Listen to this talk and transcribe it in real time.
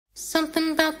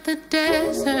Something about the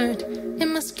desert, it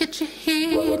must get you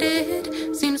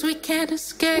heated. Seems we can't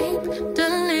escape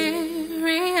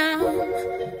delirium.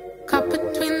 Caught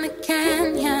between the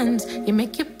canyons, you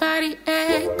make your body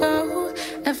echo.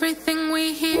 Everything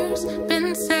we hear's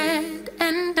been said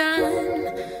and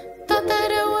done. Thought that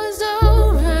it was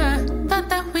over, thought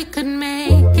that we could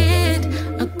make it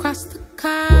across the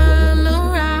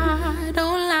Colorado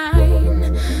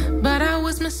line. But I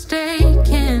was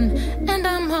mistaken, and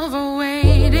I'm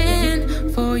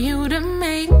overwaiting for you to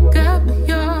make up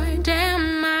your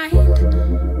damn mind.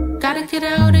 Gotta get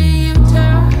out of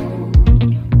Utah,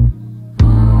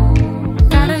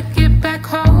 gotta get back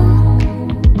home.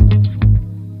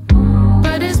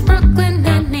 But is Brooklyn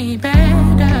any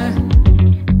better?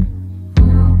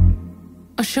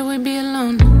 Or should we be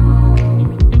alone?